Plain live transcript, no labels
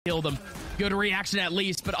kill them. Good reaction at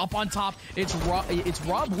least, but up on top, it's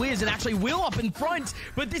rob-wiz, and actually Will up in front,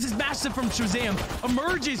 but this is massive from ShahZaM.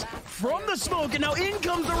 Emerges from the smoke, and now in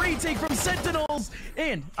comes the retake from Sentinels.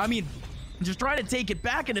 And, I mean, just trying to take it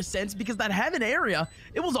back in a sense, because that heaven area,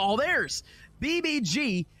 it was all theirs.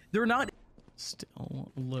 BBG, they're not...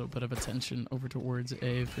 Still a little bit of attention over towards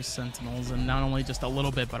A for Sentinels, and not only just a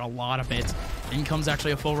little bit, but a lot of it. In comes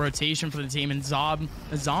actually a full rotation for the team, and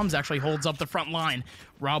zombs actually holds up the front line.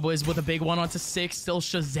 rob-wiz with a big one onto 6. Still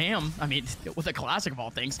ShahZaM, I mean, with a classic of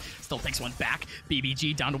all things, still takes one back.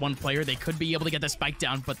 BBG down to 1 player. They could be able to get the spike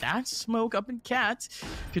down, but that smoke up in Cat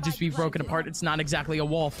could just be broken apart. It's not exactly a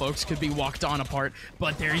wall, folks. Could be walked on apart,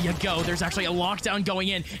 but there you go. There's actually a lockdown going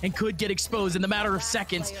in and could get exposed in the matter of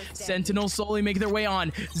seconds. Sentinels slowly make their way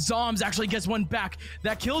on. Zombs actually gets one back.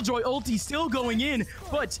 That Killjoy ulti still going in,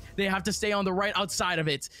 but they have to stay on the right outside of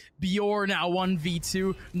it. Bjor now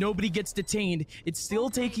 1v2. Nobody gets detained. It's still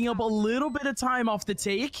taking up a little bit of time off the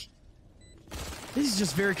take. This is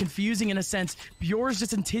just very confusing in a sense. Bjor's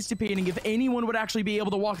just anticipating if anyone would actually be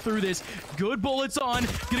able to walk through this. Good bullets on.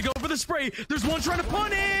 Gonna go for the spray. There's one trying to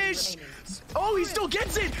punish. Oh, he still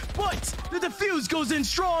gets it, but the defuse goes in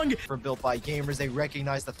strong. For Built by Gamers, they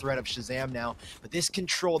recognize the threat of ShahZaM now, but this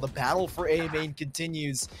control, the battle for A main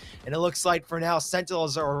continues, and it looks like for now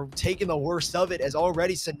Sentinels are taking the worst of it, as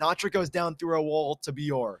already Sinatraa goes down through a wall to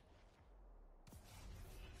Bjor.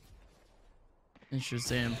 And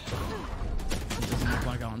ShahZaM doesn't look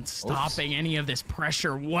like on stopping any of this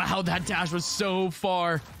pressure. Wow, that dash was so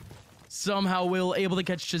far. Somehow Will able to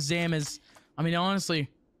catch ShahZaM as, I mean, honestly,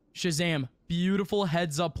 ShahZaM, beautiful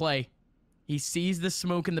heads up play. He sees the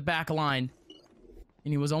smoke in the back line,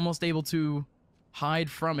 and he was almost able to hide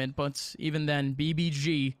from it, but even then,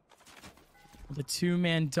 BBG, the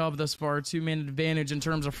 2-man dub thus far, 2-man advantage in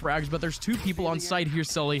terms of frags, but there's 2 people on site here,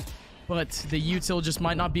 Sully. But the util just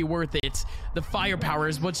might not be worth it. The firepower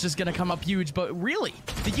is what's just gonna come up huge, but really,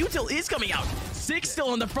 the util is coming out. 6 still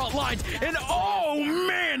on the front lines, and oh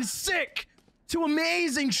man, sick! 2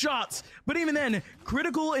 amazing shots, but even then,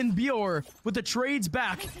 Critical and Bjor with the trades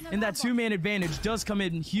back, and that 2-man advantage does come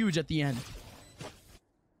in huge at the end.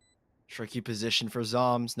 Tricky position for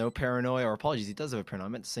zombs, no paranoia, or apologies, he does have a paranoia, I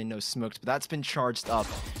meant to say no smoked, but that's been charged up.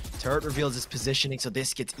 Turret reveals his positioning, so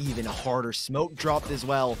this gets even harder. Smoke dropped as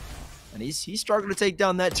well. And he's struggling to take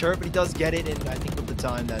down that turret, but he does get it. And I think with the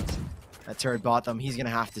time that turret bought them, he's going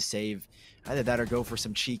to have to save. Either that or go for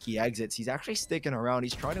some cheeky exits. He's actually sticking around.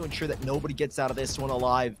 He's trying to ensure that nobody gets out of this one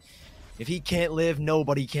alive. If he can't live,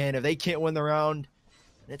 nobody can. If they can't win the round,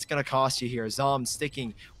 it's going to cost you here. Zom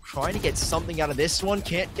sticking, trying to get something out of this one.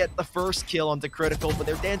 Can't get the first kill onto Critical, but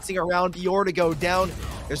they're dancing around Bjor to go down.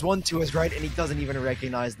 There's one to his right, and he doesn't even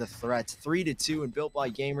recognize the threat. 3-2 and Built by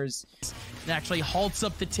Gamers. It actually halts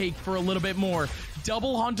up the take for a little bit more.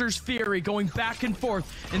 Double Hunter's Fury going back and forth.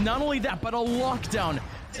 And not only that, but a lockdown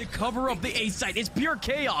to cover up the A site. It's pure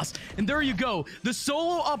chaos. And there you go. The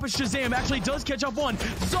solo up of ShahZaM actually does catch up one.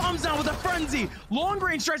 Zombs down with a frenzy. Long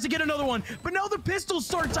range tries to get another one, but now the pistols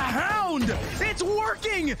start to hound. It's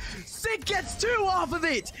working. Sick gets 2 off of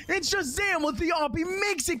it. And ShahZaM with the op. He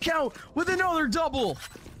makes it count with another double.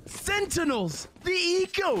 Sentinels, the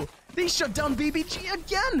eco. They shut down BBG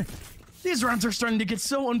again. These rounds are starting to get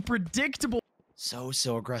so unpredictable. So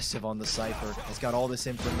aggressive on the Cypher. Has got all this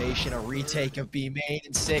information. A retake of B main,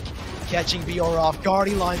 and Sick catching Bjor off guard.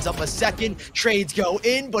 He lines up a second. Trades go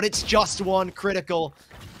in, but it's just one. Critical.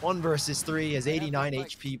 1 versus 3 has 89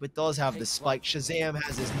 HP, but does have the spike. ShahZaM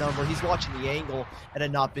has his number. He's watching the angle, and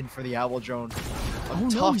had not been for the Owl Drone.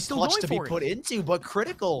 Tough clutch to be put into, but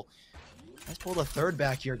Critical has pulled a third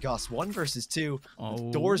back here, Gus. 1 versus 2.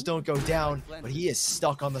 Doors don't go down, but he is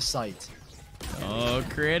stuck on the site. Oh,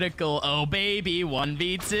 Critical. Oh, baby.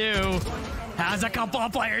 1v2. Has a couple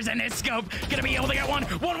of players in his scope. Gonna be able to get one.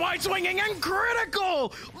 One wide swinging, and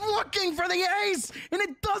Critical looking for the ace, and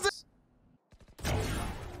it doesn't.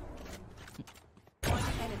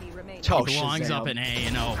 Oh, he belongs ShahZaM up in A,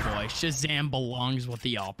 and oh boy, ShahZaM belongs with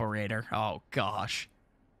the operator. Oh gosh.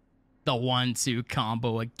 The 1-2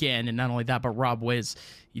 combo again, and not only that, but rob-wiz,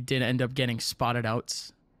 he did end up getting spotted out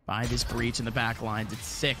by this breach in the back lines. It's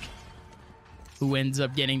Sick who ends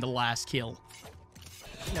up getting the last kill.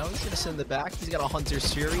 You know, he's gonna send the back. He's got a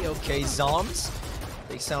Hunter's Fury. Okay, Zombs.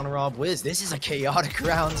 Big sound rob-wiz. This is a chaotic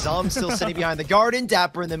round. Zombs still sitting behind the garden.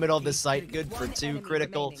 Dapr in the middle of the site. Good for 2.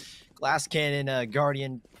 Critical. Glass cannon,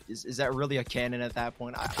 Guardian. Is that really a cannon at that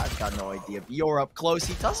point? I've got no idea. Bjor up close.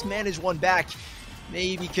 He does manage one back.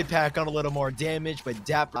 Maybe could pack on a little more damage, but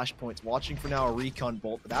Dapr flashpoints watching for now a recon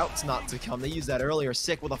bolt, but that's not to come. They used that earlier.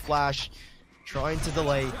 Sick with a flash. trying to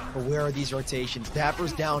delay, but where are these rotations?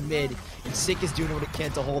 Dapr's down mid, and Sick is doing what it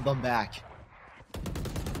can to hold them back.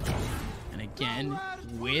 And again,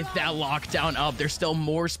 with that lockdown up, there's still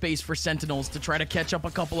more space for Sentinels to try to catch up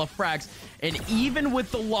a couple of frags. And even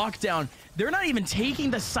with the lockdown, they're not even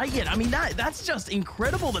taking the site yet. I mean, that's just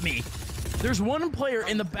incredible to me. There's one player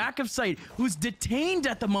in the back of site who's detained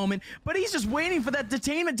at the moment, but he's just waiting for that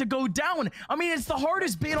detainment to go down. I mean, it's the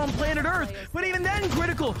hardest bait on planet Earth, but even then,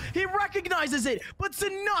 Critical, he recognizes it, but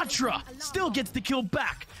Sinatraa still gets the kill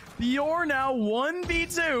back. Bjor now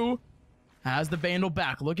 1v2. Has the Vandal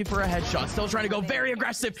back, looking for a headshot. Still trying to go very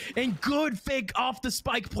aggressive, and good fake off the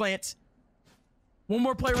spike plant. One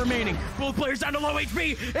more player remaining. Both players down to low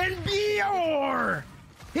HP, and Bjor!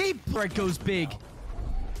 He goes big.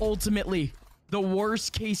 Ultimately, the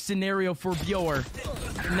worst case scenario for Bjor.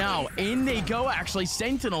 Now, in they go, actually.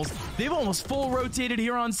 Sentinels, they've almost full rotated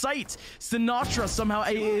here on site. Sinatraa somehow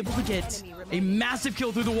able to get a massive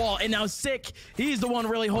kill through the wall. And now Sick, he's the one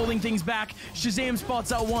really holding things back. ShahZaM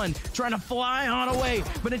spots out one, trying to fly on away.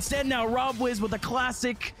 But instead now, rob-wiz with a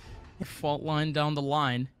classic fault line down the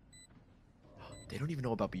line. They don't even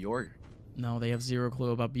know about Bjor. No, they have zero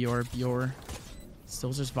clue about Bjor. Bjor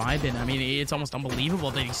still just vibing. I mean, it's almost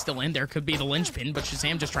unbelievable that he's still in there. Could be the linchpin, but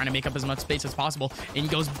ShahZaM just trying to make up as much space as possible. In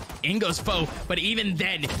goes foe, but even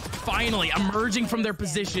then, finally emerging from their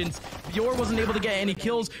positions. Bjor wasn't able to get any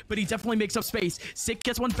kills, but he definitely makes up space. Sick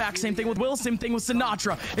gets one back. Same thing with Will. Same thing with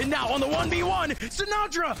Sinatraa. And now on the 1v1,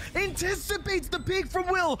 Sinatraa anticipates the peek from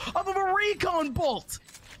Will off of a recon bolt.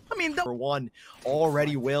 I mean, for one,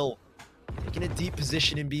 already Will taking a deep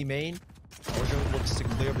position in B main. Orjo looks to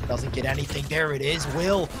clear, but doesn't get anything. There it is.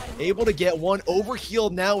 Will able to get one.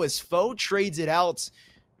 Overhealed now as foe trades it out.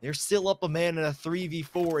 They're still up a man in a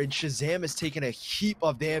 3v4, and ShahZaM has taken a heap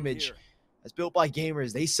of damage. As built by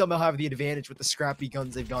gamers, they somehow have the advantage with the scrappy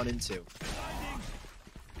guns they've gone into.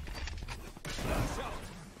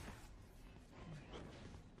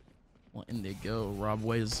 Well, in they go.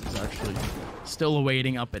 rob-wiz is actually still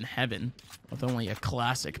awaiting up in heaven with only a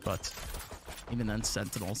classic, but even then,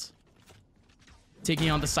 Sentinels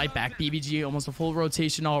taking on the site back. BBG almost a full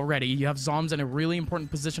rotation already. You have zombs in a really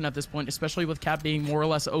important position at this point, especially with cap being more or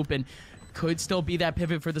less open. Could still be that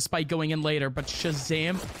pivot for the spike going in later, but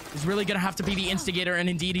ShahZaM is really gonna have to be the instigator, and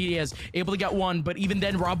indeed he is. Able to get one, but even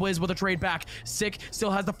then, rob-wiz with a trade back. Sick still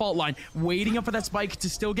has the fault line, waiting up for that spike to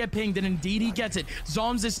still get pinged, and indeed he gets it.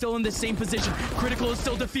 Zombs is still in the same position. Critical is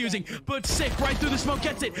still defusing, but Sick right through the smoke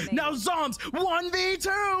gets it. Now Zombs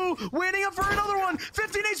 1v2, waiting up for another one.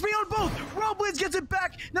 15 HP on both. rob-wiz gets it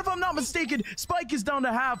back. And if I'm not mistaken, spike is down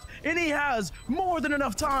to half, and he has more than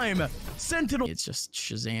enough time. Sentinel. It's just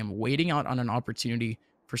ShahZaM waiting out on an opportunity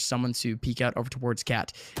for someone to peek out over towards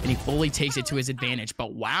Cat, and he fully takes it to his advantage.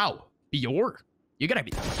 But wow, Bjor, you gotta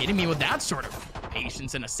be kidding me with that sort of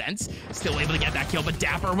patience in a sense. Still able to get that kill, but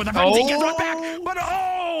dapr with a frenzy gets right back. But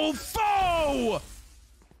oh, foe!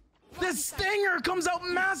 The stinger comes out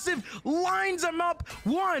massive, lines him up.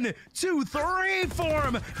 1, 2, 3 for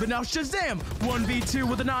him. But now ShahZaM 1v2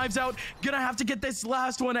 with the knives out. Gonna have to get this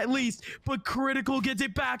last one at least. But Critical gets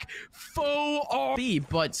it back. Foe RB.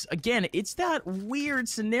 But again, it's that weird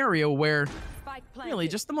scenario where really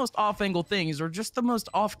just the most off-angle things or just the most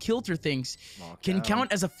off-kilter things can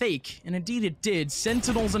count as a fake. And indeed it did.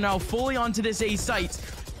 Sentinels are now fully onto this A site.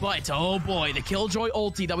 But, oh boy, the Killjoy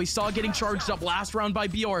ulti that we saw getting charged up last round by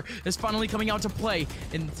Bjor is finally coming out to play.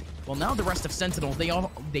 And, well, now the rest of Sentinel, they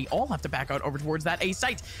all have to back out over towards that A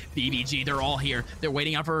site. BBG, they're all here. They're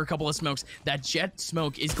waiting out for a couple of smokes. That jet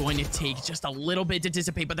smoke is going to take just a little bit to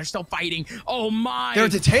dissipate, but they're still fighting. Oh my! They're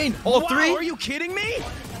detained, all three? Are you kidding me?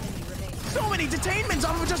 So many detainments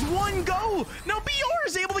off of just one go. Now Bjor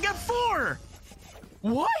is able to get 4.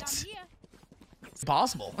 What? It's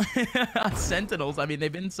possible. Sentinels, I mean,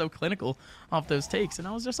 they've been so clinical off those takes, and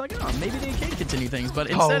I was just like, oh, maybe they can continue things. But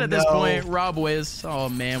instead, at this point, rob-wiz, oh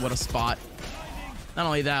man, what a spot. Not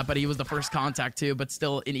only that, but he was the first contact too, but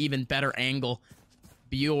still an even better angle.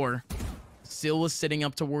 Bjor still was sitting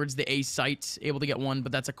up towards the A site, able to get one,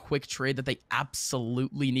 but that's a quick trade that they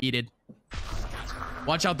absolutely needed.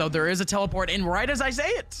 Watch out, though. There is a teleport, and right as I say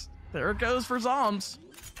it, there it goes for Zombs.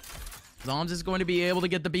 Zombs is going to be able to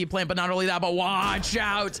get the B plant, but not only that, but watch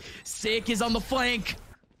out. Sick is on the flank.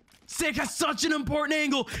 Sick has such an important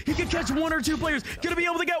angle. He can catch 1 or 2 players. Gonna be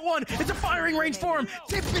able to get one. It's a firing range for him.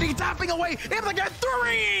 Tippity tapping away. Able to get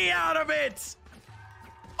 3 out of it.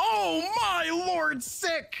 Oh my lord,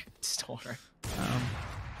 Sick. Store.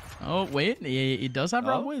 Oh, wait. He does have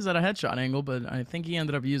rob-wiz at a headshot angle, but I think he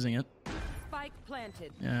ended up using it.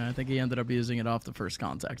 Yeah, I think he ended up using it off the first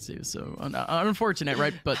contact too. So unfortunate,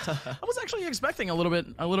 right? But I was actually expecting a little bit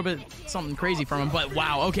something crazy from him. But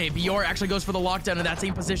wow, okay, Bjor actually goes for the lockdown in that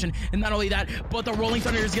same position, and not only that, but the Rolling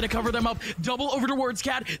Thunder is gonna cover them up. Double over towards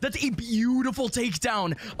Cat. That's a beautiful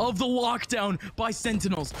takedown of the lockdown by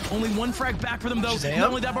Sentinels. Only one frag back for them though. ShahZaM? Not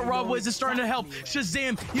only that, but rob-wiz is starting to help.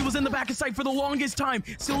 ShahZaM, he was in the back of sight for the longest time.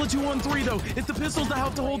 Still a 2-on-3 though. It's the pistols that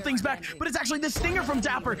help to hold things back, but it's actually the stinger from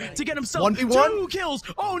dapr to get himself 2 kills.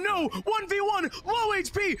 Oh no, 1v1, low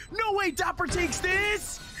HP. No way, dapr takes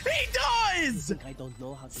this. He does.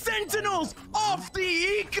 Sentinels off the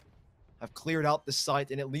eco. Have cleared out the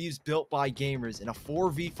site, and it leaves Built by Gamers in a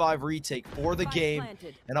 4v5 retake for the game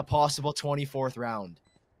and a possible 24th round.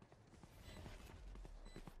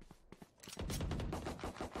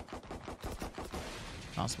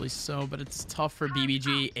 Possibly so, but it's tough for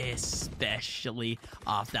BBG, especially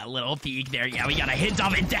off that little peek there. Yeah, we got a hint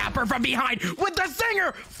of it. dapr from behind with the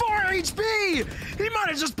singer, 4 HP. He might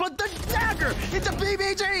have just put the dagger into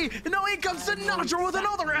BBG, and now in comes Sinatraa with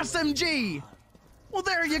another SMG. Well,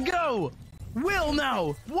 there you go. Will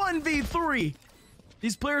now 1v3.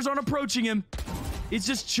 These players aren't approaching him. It's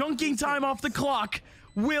just chunking time off the clock.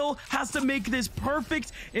 Will has to make this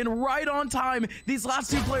perfect and right on time. These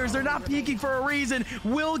last 2 players, they're not peeking for a reason.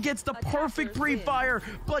 Will gets the perfect pre-fire,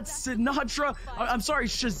 but ShahZaM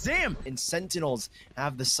And Sentinels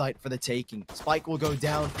have the site for the taking. Spike will go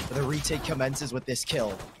down, but the retake commences with this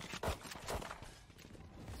kill.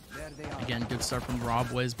 Again, good start from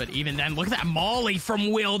rob-wiz, but even then, look at that molly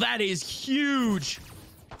from Will. That is huge.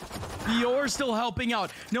 Bjor still helping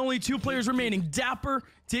out. Now only 2 players remaining. dapr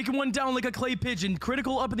taking one down like a clay pigeon.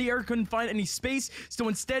 Critical up in the air, couldn't find any space. So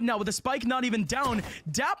instead now with the spike not even down,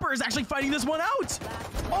 dapr is actually fighting this one out.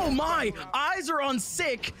 Oh my, eyes are on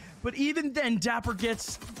sick. But even then, dapr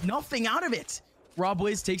gets nothing out of it.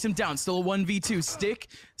 rob-wiz takes him down. Still a 1v2.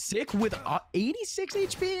 Sick with 86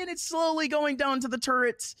 HP, and it's slowly going down to the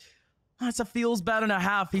turrets. That's a feels bad and a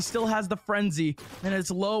half. He still has the frenzy, and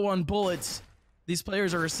it's low on bullets. These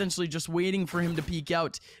players are essentially just waiting for him to peek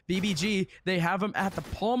out. BBG, they have him at the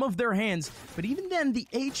palm of their hands, but even then, the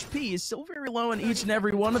HP is still very low on each and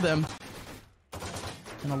every one of them.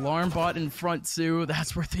 An alarm bot in front too.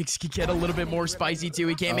 That's where things can get a little bit more spicy too.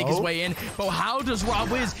 He can't make his way in. But how does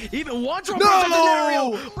rob-wiz even want to approach the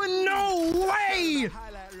scenario? But no way!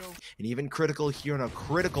 And even Critical here in a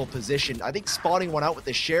critical position. I think spotting one out with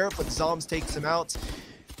the sheriff, but zombs takes him out.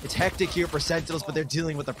 It's hectic here for Sentinels, but they're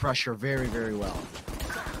dealing with the pressure very, very well.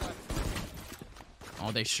 Oh,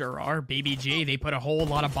 they sure are. BBG, they put a whole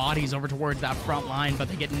lot of bodies over towards that front line, but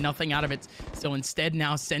they get nothing out of it. So instead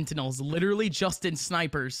now, Sentinels, literally just in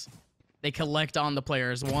snipers, they collect on the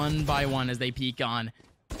players one by one as they peek on.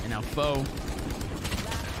 And now Foe,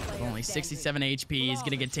 only 67 HP, is going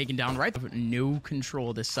to get taken down right. No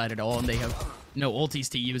control this side at all, and they have no ultis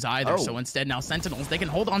to use either. So instead now, Sentinels, they can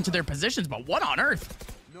hold on to their positions, but what on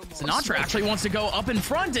earth? Sinatraa actually wants to go up in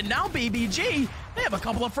front, and now BBG, they have a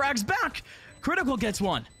couple of frags back. Critical gets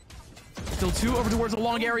one. Still 2 over towards the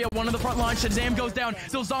long area, 1 on the front line. ShahZaM goes down.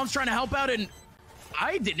 Still zombs trying to help out, and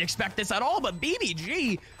I didn't expect this at all, but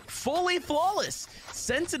BBG, fully flawless.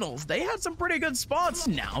 Sentinels, they had some pretty good spots.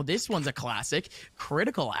 Now, this one's a classic.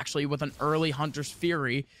 Critical, actually, with an early Hunter's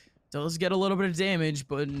Fury. Does get a little bit of damage,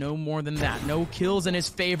 but no more than that. No kills in his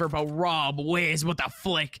favor, but rob-wiz with a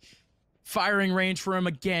flick. Firing range for him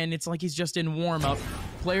again. It's like he's just in warm-up.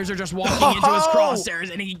 Players are just walking into his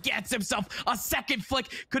crosshairs, and he gets himself a second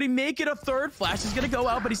flick. Could he make it a third? Flash is going to go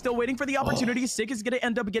out, but he's still waiting for the opportunity. Sick is going to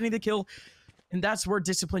end up getting the kill, and that's where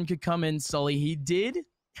discipline could come in, Sully. He did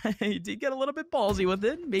get a little bit ballsy with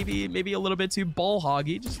it. Maybe a little bit too ball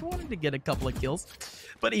hoggy. Just wanted to get a couple of kills.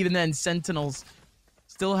 But even then, Sentinels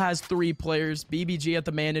still has 3 players. BBG at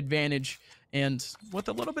the man advantage. And with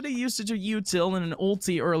a little bit of usage of util and an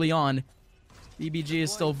ulti early on, BBG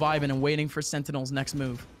is still vibing and waiting for Sentinel's next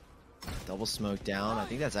move. Double smoke down. I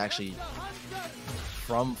think that's actually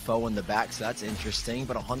from Foe in the back, so that's interesting.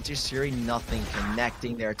 But a Hunter's Fury, nothing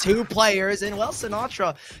connecting there. 2 players, and well,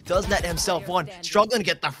 Sinatraa does net himself one. Struggling to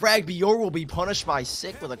get the frag. Bjor will be punished by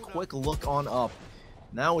Sick with a quick look on up.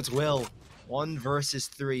 Now it's Will. 1 versus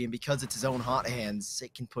 3, and because it's his own hot hands,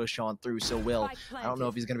 Sick can push on through. So Will, I don't know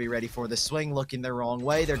if he's going to be ready for the swing, looking the wrong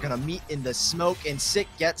way. They're going to meet in the smoke, and Sick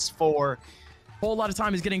gets 4. Whole lot of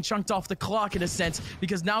time is getting chunked off the clock in a sense,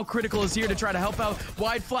 because now Critical is here to try to help out.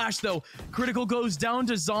 Wide flash though. Critical goes down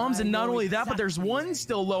to zombs, and not only that, but there's 1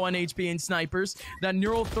 still low on HP and snipers. That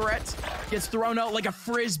neural threat gets thrown out like a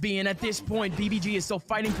frisbee, and at this point, BBG is still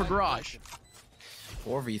fighting for Garage.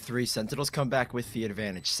 4v3, Sentinels come back with the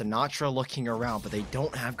advantage. Sinatraa looking around, but they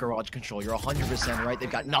don't have garage control. You're 100% right. They've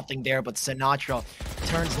got nothing there, but Sinatraa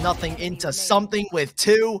turns nothing into something with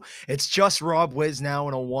 2. It's just rob-wiz now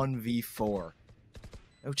in a 1v4.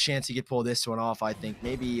 No chance he could pull this one off, I think.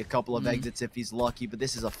 Maybe a couple of exits if he's lucky, but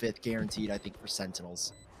this is a 5th guaranteed, I think, for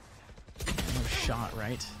Sentinels. No shot,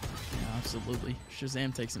 right? Yeah, absolutely.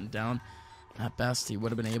 ShahZaM takes him down. At best, he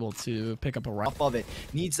would have been able to pick up a round. Off of it.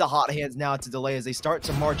 Needs the hot hands now to delay as they start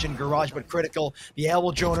to march in garage, but critical. The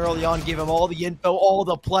elbow drone early on gave him all the info, all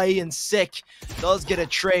the play, and sick does get a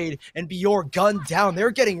trade. And Bjor gunned down.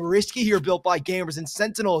 They're getting risky here, built by gamers, and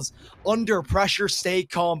Sentinels under pressure stay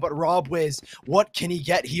calm, but rob-wiz, what can he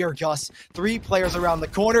get here, Gus? 3 players around the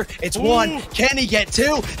corner. It's 1. Can he get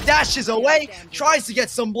 2? Dashes away, tries to get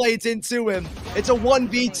some blades into him. It's a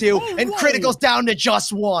 1v2, and critical's down to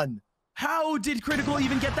just 1. How did Critical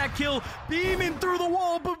even get that kill? Beaming through the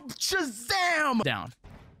wall, but ShahZaM! Down.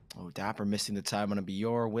 Oh, dapr missing the time on a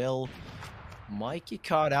Bjor. Will might get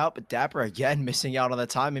caught out, but dapr again missing out on the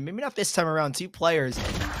time. And maybe not this time around. 2 players,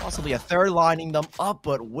 possibly a 3rd lining them up,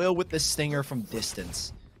 but Will with the stinger from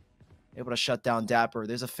distance. Able to shut down dapr.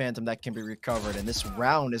 There's a phantom that can be recovered, and this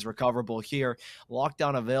round is recoverable here.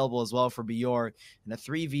 Lockdown available as well for Bjor. In a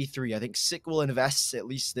 3v3, I think Sick will invest at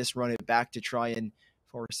least this run it back to try and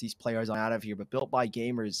force these players on out of here, but built by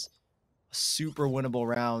gamers, a super winnable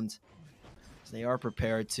round. So they are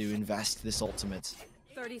prepared to invest this ultimate.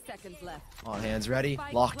 30 seconds left. On hands ready,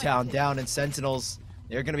 lockdown down, and Sentinels,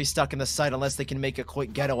 they're going to be stuck in the site unless they can make a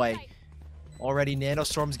quick getaway. Already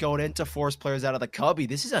Nanostorm's going in to force players out of the cubby.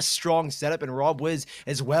 This is a strong setup, and rob-wiz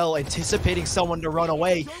as well, anticipating someone to run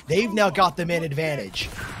away. They've now got the man advantage.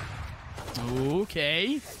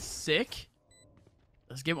 Okay, sick.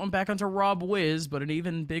 Let's get one back onto rob-wiz, but an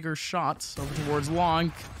even bigger shot over towards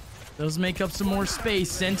long. Does make up some more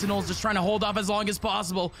space. Sentinels just trying to hold off as long as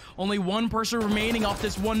possible. Only 1 person remaining off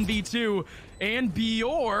this 1v2. And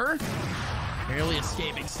Bjor barely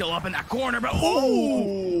escaping. Still up in that corner, but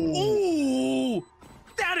ooh! Ooh!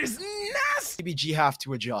 That is nasty! BBG have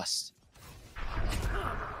to adjust.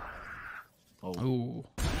 Oh. Ooh.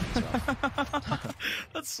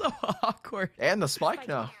 That's so awkward. And the spike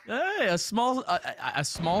now. Hey, a small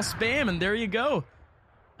spam, and there you go.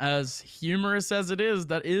 As humorous as it is,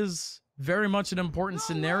 that is very much an important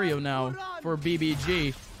scenario now for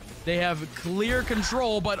BBG. They have clear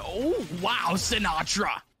control, but oh wow,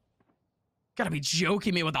 Sinatraa. Gotta be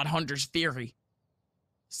joking me with that Hunter's Fury.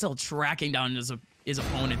 Still tracking down his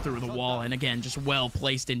opponent through the wall, and again, just well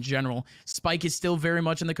placed in general. Spike is still very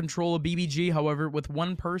much in the control of BBG, however, with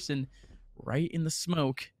 1 person right in the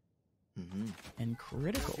smoke. And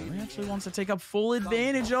critical. He actually wants to take up full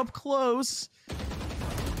advantage up close.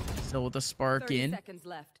 Still with the spark in.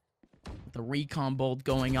 Left. With the recon bolt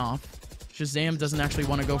going off. ShahZaM doesn't actually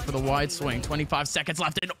want to go for the wide swing. 25 seconds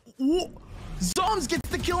left, and ooh, zombs gets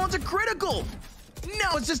the kill onto critical.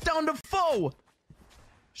 Now it's just down to foe.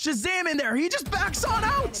 ShahZaM in there. He just backs on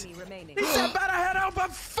out. He said better head out,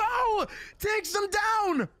 but foe takes him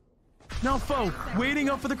down. Now foe waiting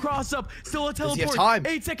up for the cross up. Still a teleport. Does he have time?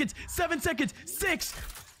 8 seconds, 7 seconds, 6.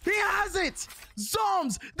 He has it.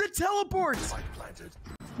 Zombs the teleport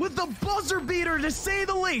with the buzzer beater, to say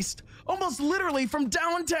the least. Almost literally from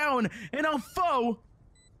downtown. And now foe,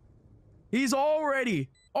 he's already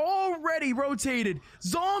rotated.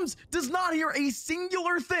 Zombs does not hear a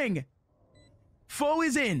singular thing. Foe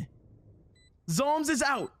is in. Zombs is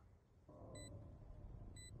out.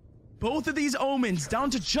 Both of these omens down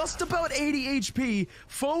to just about 80 HP.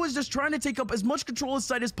 Foe is just trying to take up as much control of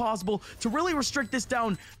site as possible to really restrict this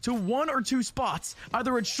down to 1 or 2 spots.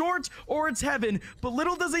 Either it's short or it's heaven. But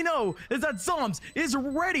little does he know is that Zombs is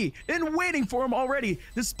ready and waiting for him already.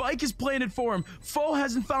 The spike is planted for him. Foe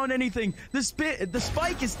hasn't found anything. The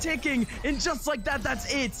spike is ticking, and just like that,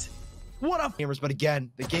 that's it. What a gamers, but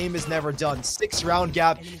again, the game is never done. 6-round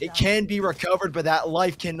gap. It can be recovered, but that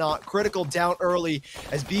life cannot. Critical down early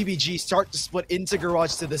as BBG start to split into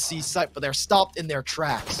garage to the C site, but they're stopped in their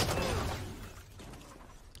tracks.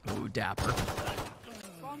 Ooh, dapr.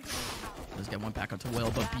 Let's get one back onto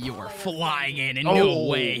Will, but Bjor flying in, and no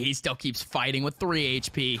way. He still keeps fighting with 3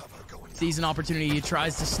 HP. Sees an opportunity, he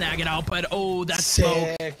tries to snag it out, but oh, that's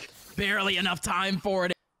smoke. Barely enough time for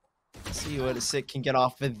it. See what a Sick can get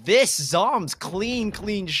off of this. Zombs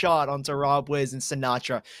clean shot onto rob-wiz, and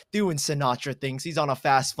Sinatraa doing Sinatraa things. He's on a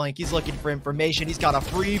fast flank. He's looking for information. He's got a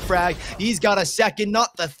free frag. He's got a second,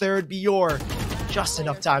 not the third. Bjor just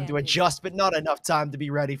enough time to adjust, but not enough time to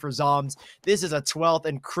be ready for Zombs. This is a 12th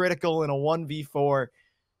and critical in a 1v4.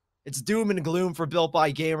 It's doom and gloom for Built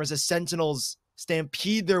by Gamers as Sentinels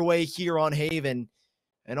stampede their way here on Haven,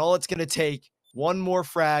 and all it's going to take one more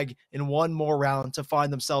frag in one more round to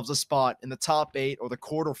find themselves a spot in the top 8 or the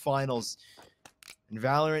quarterfinals. And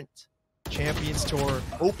Valorant Champions Tour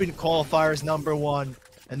Open Qualifiers #1.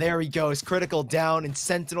 And there he goes, critical down and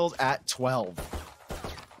Sentinels at 12.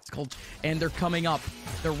 It's cold. And they're coming up.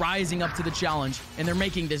 They're rising up to the challenge, and they're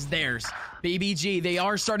making this theirs. BBG, they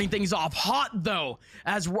are starting things off hot, though,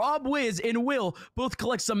 as rob-wiz and Will both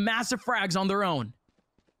collect some massive frags on their own.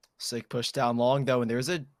 Sick push down long, though, and there's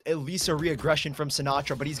at least a re-aggression from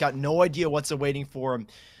Sinatraa, but he's got no idea what's awaiting for him.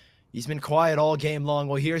 He's been quiet all game long.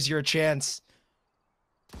 Well, here's your chance.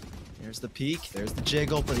 There's the peek, there's the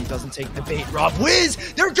jiggle, but he doesn't take the bait.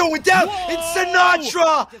 rob-wiz, they're going down! Whoa! It's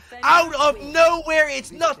Sinatraa! Out of nowhere,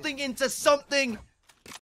 it's nothing into something.